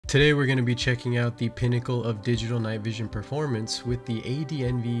Today we're going to be checking out the pinnacle of digital night vision performance with the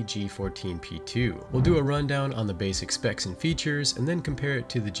ADNV G14P2. We'll do a rundown on the basic specs and features and then compare it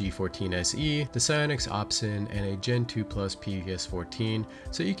to the G14 SE, the Sionyx Opsin, and a Gen 2 Plus PVS-14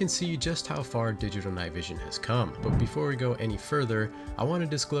 so you can see just how far digital night vision has come. But before we go any further, I want to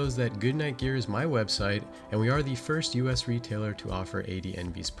disclose that Goodnight Gear is my website and we are the first US retailer to offer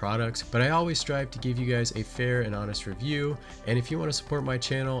ADNV's products, but I always strive to give you guys a fair and honest review, and if you want to support my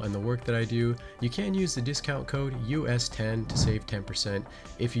channel and the work that I do, you can use the discount code US10 to save 10%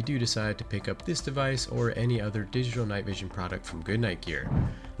 if you do decide to pick up this device or any other digital night vision product from Goodnight Gear.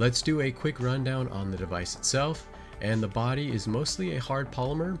 Let's do a quick rundown on the device itself. And the body is mostly a hard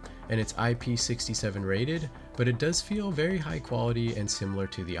polymer and it's IP67 rated, but it does feel very high quality and similar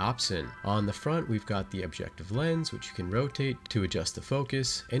to the Opsin. On the front we've got the objective lens, which you can rotate to adjust the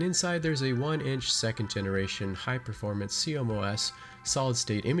focus, and inside there's a 1-inch second generation high performance CMOS solid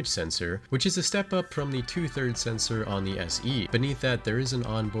state image sensor, which is a step up from the 2/3 sensor on the SE. Beneath that there is an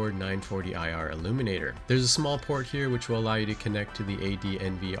onboard 940 IR illuminator. There's a small port here which will allow you to connect to the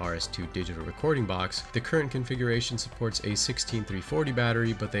ADNV RS2 digital recording box. The current configuration supports a 16340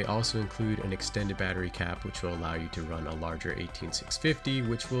 battery, but they also include an extended battery cap which will allow you to run a larger 18650,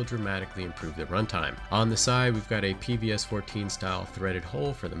 which will dramatically improve the runtime. On the side we've got a PVS-14 style threaded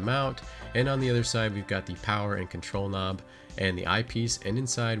hole for the mount, and on the other side we've got the power and control knob and the eyepiece, and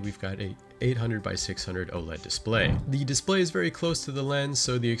inside we've got a 800 by 600 OLED display. The display is very close to the lens,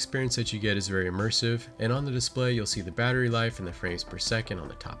 so the experience that you get is very immersive, and on the display you'll see the battery life and the frames per second on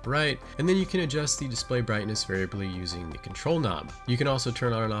the top right, and then you can adjust the display brightness variably using the control knob. You can also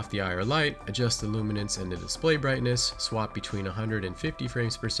turn on and off the IR light, adjust the luminance and the display brightness, swap between 100 and 50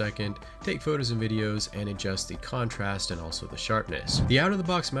 frames per second, take photos and videos, and adjust the contrast and also the sharpness. The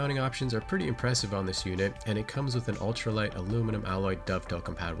out-of-the-box mounting options are pretty impressive on this unit, and it comes with an ultralight aluminum alloy dovetail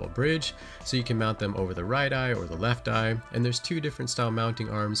compatible bridge, so you can mount them over the right eye or the left eye, and there's two different style mounting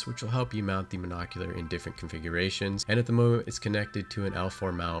arms which will help you mount the monocular in different configurations, and at the moment it's connected to an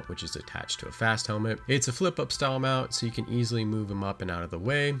L4 mount which is attached to a fast helmet. It's a flip up style mount so you can easily move them up and out of the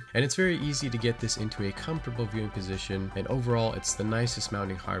way, and it's very easy to get this into a comfortable viewing position, and overall it's the nicest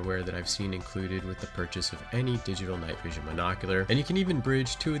mounting hardware that I've seen included with the purchase of any digital night vision monocular, and you can even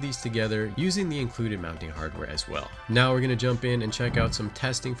bridge two of these together using the included mounting hardware as well. Now we're going to jump in and check out some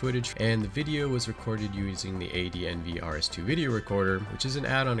testing footage, and the video was recorded using the ADNV RS2 video recorder, which is an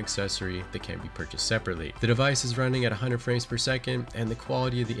add-on accessory that can be purchased separately. The device is running at 100 frames per second, and the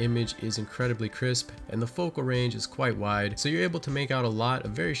quality of the image is incredibly crisp, and the focal range is quite wide, so you're able to make out a lot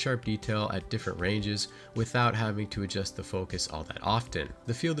of very sharp detail at different ranges without having to adjust the focus all that often.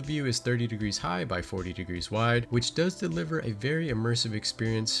 The field of view is 30 degrees high by 40 degrees wide, which does deliver a very immersive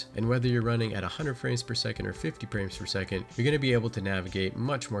experience, and whether you're running at 100 frames per second or 50 frames per second, you're going to be able to navigate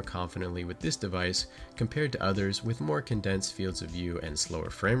much more confidently with this device compared to others with more condensed fields of view and slower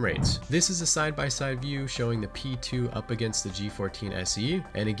frame rates. This is a side-by-side view showing the P2 up against the G14 SE,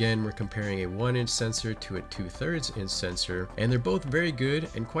 and again we're comparing a 1-inch sensor to a 2/3 inch sensor, and they're both very good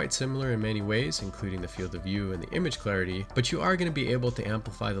and quite similar in many ways, including the field of view and the image clarity, but you are going to be able to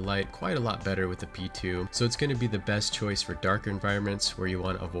amplify the light quite a lot better with the P2, so it's going to be the best choice for darker environments where you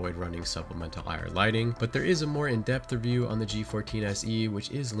want to avoid running supplemental IR lighting. But there is a more in-depth review on the G14 SE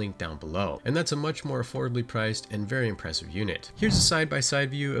which is linked down below, and that's a much more affordably priced and very impressive unit. Here's a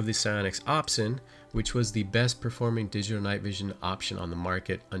side-by-side view of the Sionyx Opsin, which was the best performing digital night vision option on the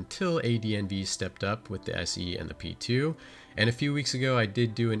market until ADNV stepped up with the SE and the P2. And a few weeks ago I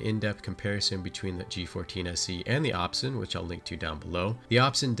did do an in-depth comparison between the G14 SE and the Opsin, which I'll link to down below. The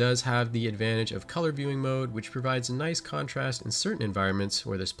Opsin does have the advantage of color viewing mode, which provides a nice contrast in certain environments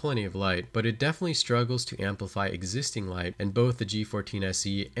where there's plenty of light, but it definitely struggles to amplify existing light, and both the G14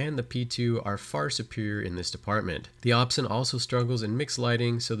 SE and the P2 are far superior in this department. The Opsin also struggles in mixed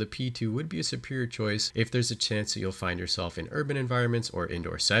lighting, so the P2 would be a superior choice if there's a chance that you'll find yourself in urban environments or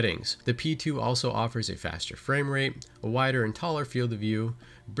indoor settings. The P2 also offers a faster frame rate, a wider and taller field of view,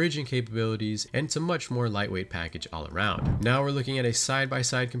 bridging capabilities, and it's a much more lightweight package all around. Now we're looking at a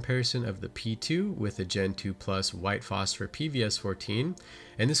side-by-side comparison of the P2 with the Gen 2 Plus white phosphor PVS-14,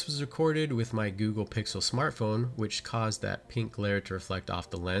 and this was recorded with my Google Pixel smartphone, which caused that pink glare to reflect off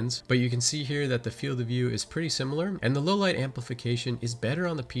the lens. But you can see here that the field of view is pretty similar, and the low light amplification is better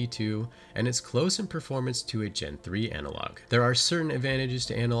on the P2, and it's close in performance to a Gen 3 analog. There are certain advantages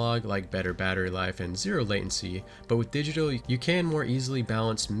to analog like better battery life and zero latency, but with digital Also, you can more easily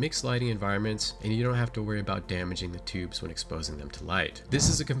balance mixed lighting environments, and you don't have to worry about damaging the tubes when exposing them to light. This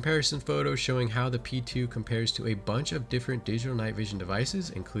is a comparison photo showing how the P2 compares to a bunch of different digital night vision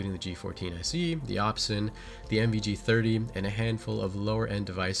devices, including the G14 SE, the Opsin, the NVG30, and a handful of lower end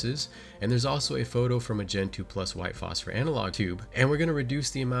devices. And there's also a photo from a Gen 2 Plus white phosphor analog tube. And we're going to reduce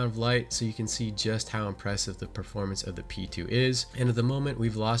the amount of light so you can see just how impressive the performance of the P2 is. And at the moment,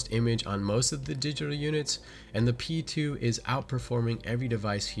 we've lost image on most of the digital units, and the P2 is outperforming every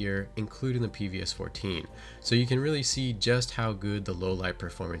device here, including the PVS14. So you can really see just how good the low light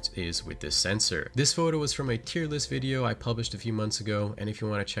performance is with this sensor. This photo was from a tier list video I published a few months ago, and if you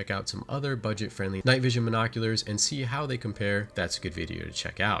want to check out some other budget-friendly night vision binoculars and see how they compare, that's a good video to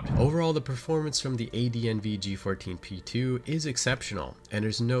check out. Overall, the performance from the ADNV G14P2 is exceptional, and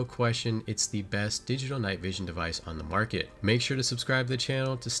there's no question it's the best digital night vision device on the market. Make sure to subscribe to the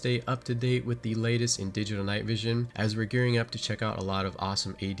channel to stay up to date with the latest in digital night vision, as we're gearing up to check out a lot of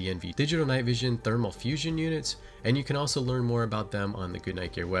awesome ADNV digital night vision thermal fusion units, and you can also learn more about them on the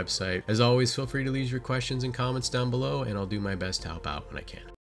Goodnight Gear website. As always, feel free to leave your questions and comments down below, and I'll do my best to help out when I can.